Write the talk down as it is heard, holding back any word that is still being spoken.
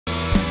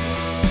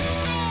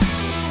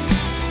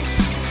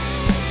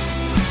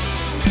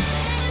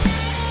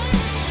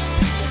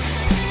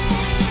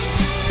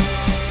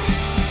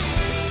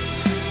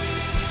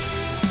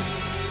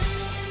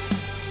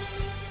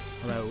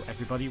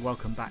everybody,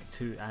 welcome back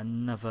to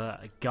another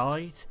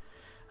guide.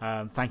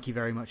 Thank you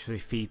very much for your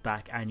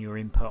feedback and your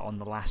input on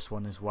the last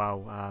one as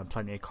well.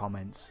 Plenty of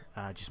comments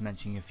just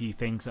mentioning a few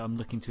things that I'm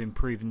looking to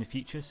improve in the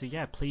future, so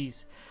yeah,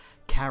 please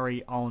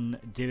carry on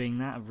doing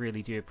that. I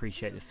really do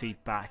appreciate the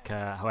feedback,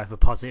 however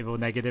positive or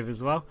negative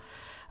as well.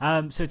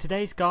 So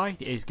today's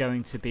guide is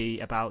going to be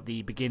about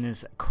the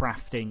beginners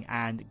crafting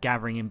and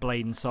gathering in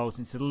Blade and Souls.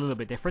 It's a little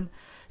bit different.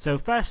 So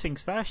first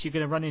things first, you're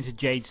going to run into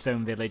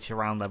Jadestone Village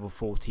around level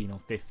 14 or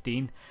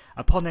 15.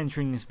 Upon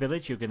entering this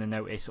village, you're going to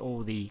notice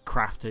all the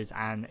crafters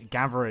and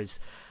gatherers.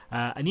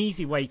 An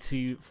easy way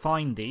to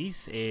find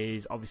these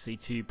is obviously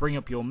to bring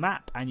up your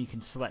map, and you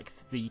can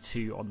select the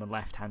two on the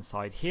left hand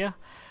side here,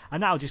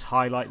 and that'll just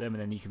highlight them,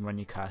 and then you can run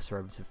your cursor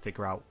over to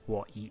figure out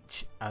what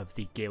each of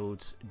the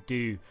guilds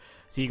do.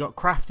 So you've got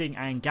crafting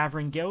and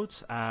gathering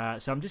guilds.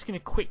 So I'm just going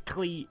to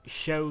quickly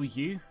show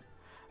you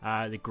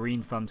the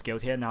Green Thumbs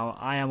guild here. Now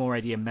I am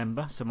already a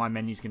member, so my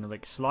menu is going to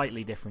look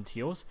slightly different to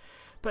yours.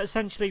 But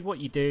essentially what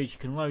you do is you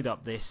can load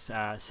up this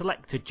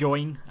select to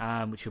join,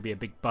 which will be a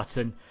big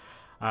button.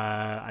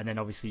 And then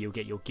obviously you'll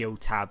get your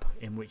guild tab,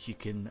 in which you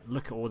can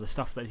look at all the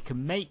stuff that they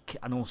can make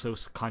and also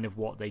kind of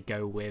what they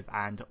go with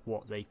and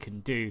what they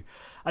can do.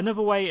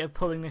 Another way of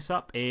pulling this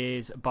up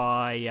is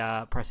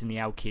by pressing the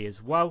L key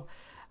as well.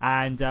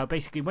 And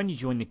basically when you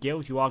join the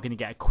guild, you are going to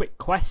get a quick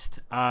quest,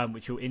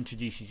 which will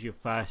introduce you to your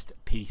first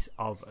piece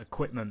of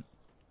equipment.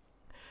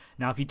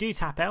 Now if you do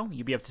tap L,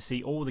 you'll be able to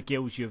see all the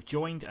guilds you have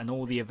joined and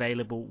all the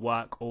available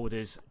work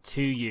orders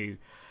to you.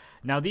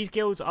 Now these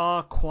guilds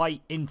are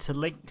quite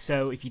interlinked,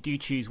 so if you do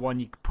choose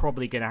one, you're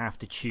probably going to have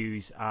to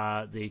choose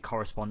the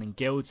corresponding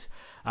guilds.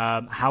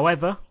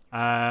 However,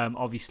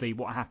 obviously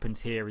what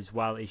happens here as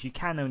well is you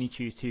can only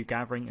choose 2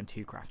 gathering and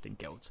 2 crafting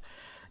guilds.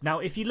 Now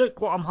if you look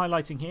what I'm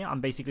highlighting here,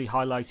 I'm basically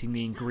highlighting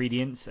the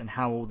ingredients and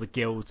how all the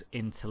guilds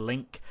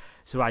interlink.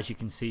 So as you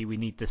can see, we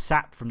need the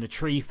sap from the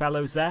tree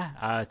fellows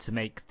there to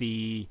make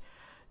the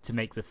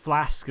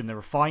flask and the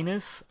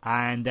refiners,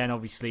 and then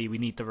obviously we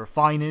need the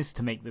refiners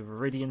to make the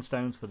viridian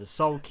stones for the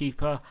soul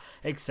keeper,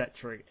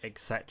 etc,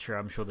 etc.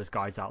 I'm sure there's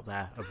guides out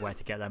there of where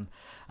to get them.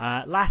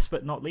 Last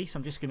but not least,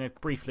 I'm just going to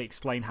briefly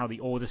explain how the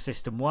order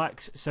system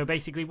works. So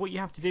basically what you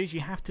have to do is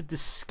you have to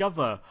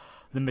discover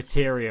the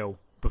material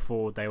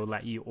before they will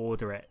let you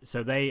order it.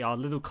 So they are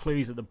little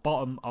clues at the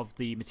bottom of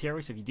the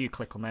material, so if you do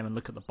click on them and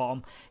look at the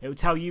bottom, it will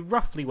tell you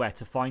roughly where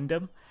to find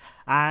them.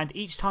 And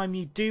each time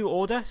you do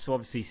order, so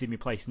obviously you see me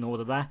place an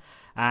order there,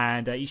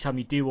 and each time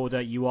you do order,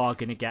 you are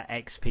going to get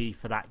XP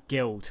for that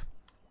guild.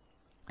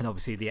 And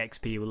obviously the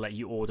XP will let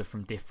you order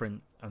from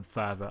different and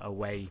further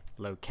away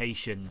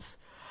locations.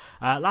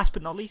 Last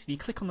but not least, if you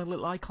click on the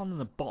little icon on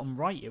the bottom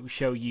right, it will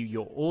show you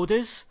your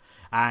orders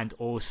and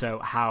also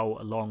how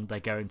long they're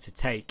going to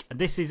take. And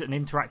this is an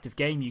interactive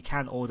game. You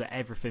can order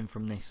everything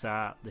from this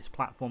this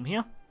platform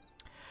here.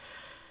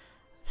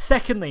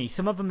 Secondly,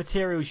 some other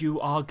materials you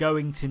are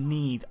going to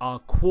need are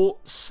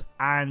quartz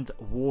and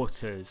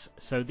waters.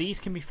 So these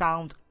can be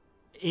found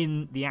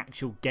in the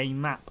actual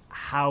game map.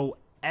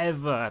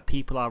 However,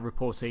 people are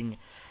reporting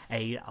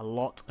a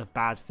lot of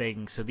bad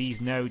things. So these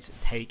nodes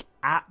take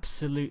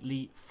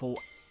absolutely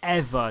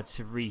forever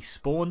to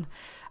respawn,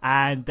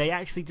 and they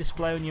actually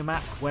display on your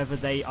map whether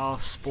they are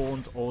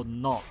spawned or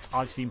not.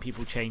 I've seen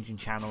people changing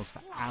channels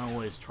for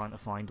hours trying to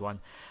find one,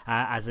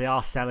 as they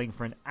are selling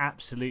for an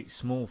absolute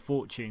small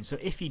fortune. So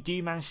if you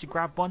do manage to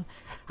grab one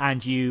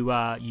and you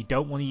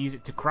don't want to use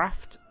it to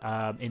craft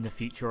in the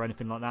future or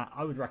anything like that,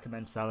 I would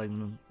recommend selling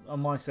them. On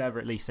my server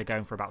at least, they're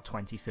going for about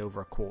 20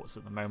 silver a quartz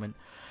at the moment.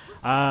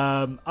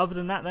 Other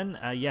than that then,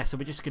 yeah, so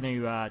we're just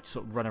going to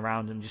sort of run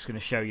around and just going to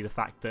show you the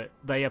fact that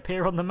they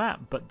appear on the map,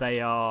 but they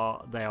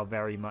are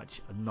very much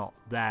not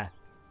there.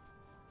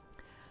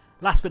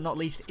 Last but not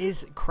least,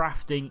 is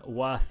crafting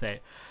worth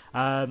it?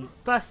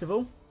 First of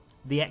all,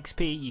 the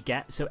XP you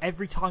get. So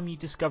every time you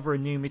discover a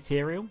new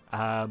material,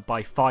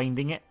 by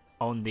finding it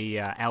on the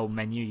L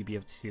menu, you'll be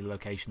able to see the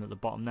location at the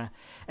bottom there.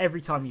 Every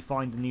time you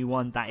find a new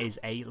one, that is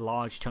a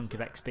large chunk of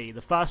XP.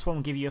 The first one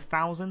will give you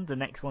 1,000, the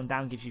next one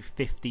down gives you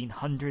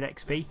 1,500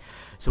 XP.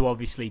 So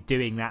obviously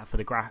doing that for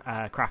the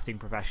crafting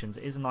professions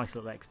is a nice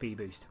little XP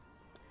boost.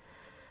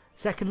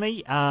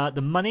 Secondly,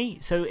 the money.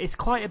 So it's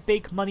quite a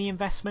big money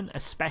investment,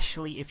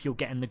 especially if you're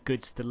getting the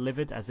goods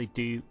delivered, as they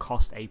do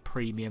cost a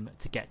premium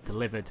to get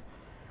delivered.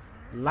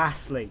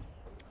 Lastly,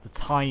 the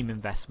time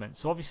investment.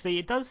 So obviously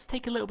it does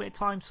take a little bit of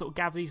time to sort of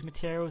gather these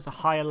materials. The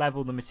higher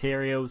level the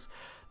materials,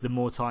 the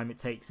more time it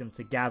takes them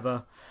to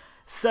gather.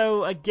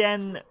 So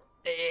again,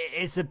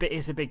 it's a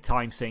big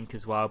time sink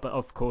as well, but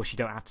of course you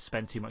don't have to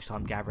spend too much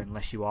time gathering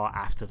unless you are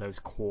after those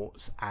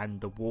quartz and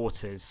the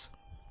waters.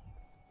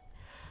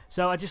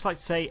 So I'd just like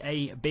to say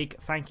a big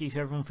thank you to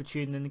everyone for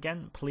tuning in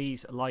again.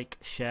 Please like,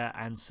 share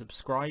and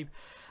subscribe.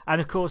 And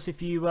of course,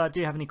 if you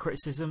do have any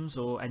criticisms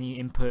or any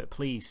input,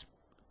 please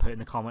put in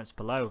the comments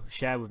below.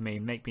 Share with me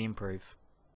and make me improve.